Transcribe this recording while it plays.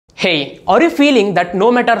Hey, are you feeling that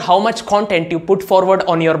no matter how much content you put forward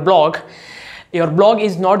on your blog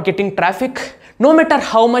is not getting traffic? No matter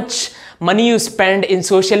how much money you spend in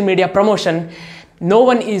social media promotion, no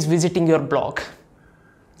one is visiting your blog.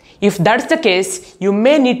 If that's the case, you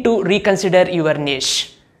may need to reconsider your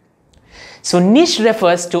niche. So niche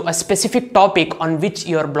refers to a specific topic on which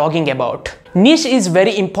you are blogging about. Niche is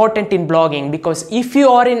very important in blogging because if you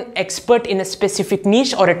are an expert in a specific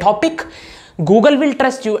niche or a topic, Google will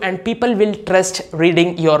trust you and people will trust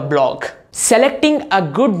reading your blog. Selecting a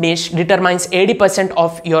good niche determines 80%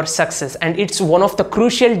 of your success, and it's one of the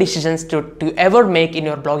crucial decisions to ever make in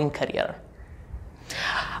your blogging career.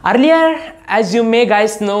 Earlier, as you may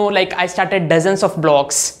guys know, I started dozens of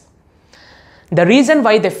blogs. The reason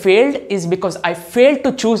why they failed is because I failed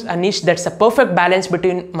to choose a niche that's a perfect balance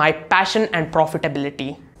between my passion and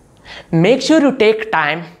profitability. Make sure you take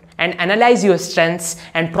time and analyze your strengths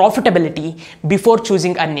and profitability before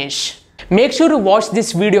choosing a niche. Make sure to watch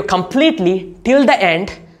this video completely till the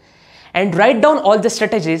end and write down all the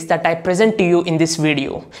strategies that I present to you in this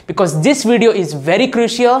video, because this video is very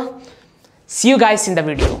crucial. See you guys in the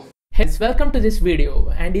video. Hey, welcome to this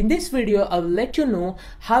video, and in this video I will let you know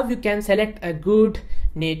how you can select a good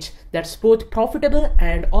niche that's both profitable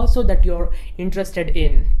and also that you're interested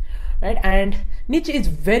in. Right? And niche is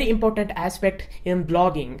very important aspect in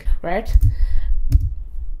blogging, right?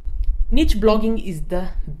 Niche blogging is the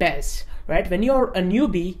best, right? When you're a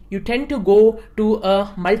newbie, you tend to go to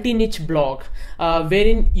a multi-niche blog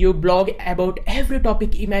wherein you blog about every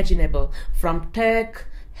topic imaginable, from tech,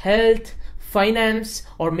 health, finance,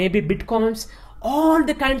 or maybe bitcoins, all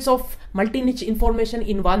the kinds of multi-niche information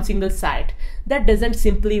in one single site. That doesn't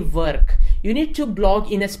simply work. You need to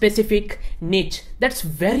blog in a specific niche. That's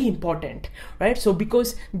very important, right? So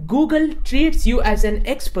because Google treats you as an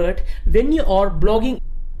expert when you are blogging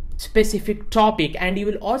specific topic, and you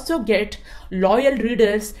will also get loyal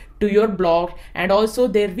readers to your blog, and also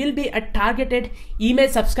there will be a targeted email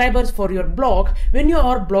subscribers for your blog when you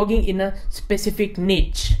are blogging in a specific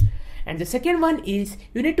niche. And the second one is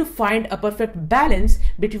you need to find a perfect balance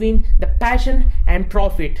between the passion and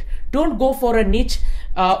profit. Don't go for a niche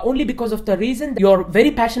only because of the reason that you're very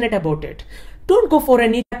passionate about it. Don't go for a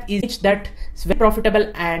niche that is very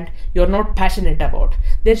profitable and you're not passionate about.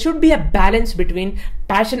 There should be a balance between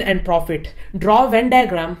passion and profit. Draw a Venn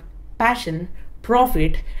diagram, passion,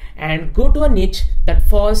 profit, and go to a niche that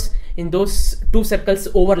falls in those two circles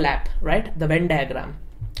overlap, right? The Venn diagram.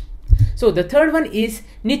 So the third one is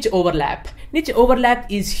niche overlap. Niche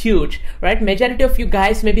overlap is huge, right? Majority of you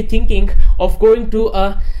guys may be thinking of going to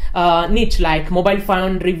a niche like mobile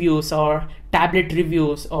phone reviews or tablet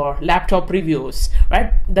reviews or laptop reviews,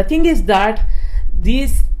 right? The thing is that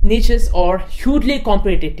these niches are hugely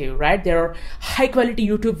competitive, right? There are high quality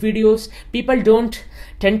YouTube videos. People don't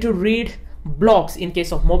tend to read blogs in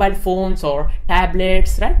case of mobile phones or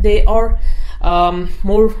tablets, right? They are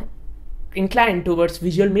more inclined towards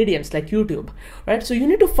visual mediums like YouTube, right? So you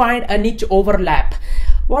need to find a niche overlap.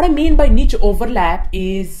 What I mean by niche overlap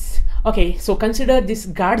is, okay, so consider these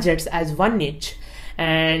gadgets as one niche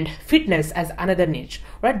and fitness as another niche,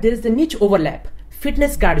 right? There is the niche overlap,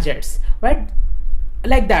 fitness gadgets, right?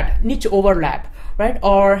 Like that, niche overlap, right?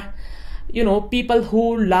 Or, you know, people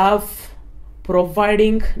who love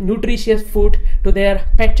providing nutritious food to their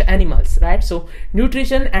pet animals, right? So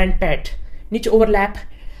nutrition and pet, niche overlap.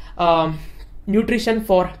 Nutrition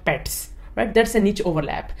for pets, right? That's a niche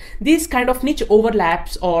overlap. These kind of niche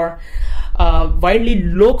overlaps are widely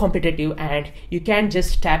low competitive and you can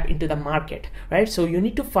just tap into the market, right? So you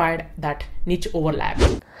need to find that niche overlap.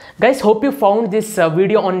 Guys, hope you found this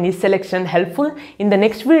video on niche selection helpful. In the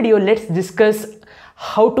next video, let's discuss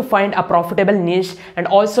how to find a profitable niche and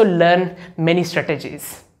also learn many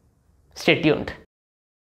strategies. Stay tuned.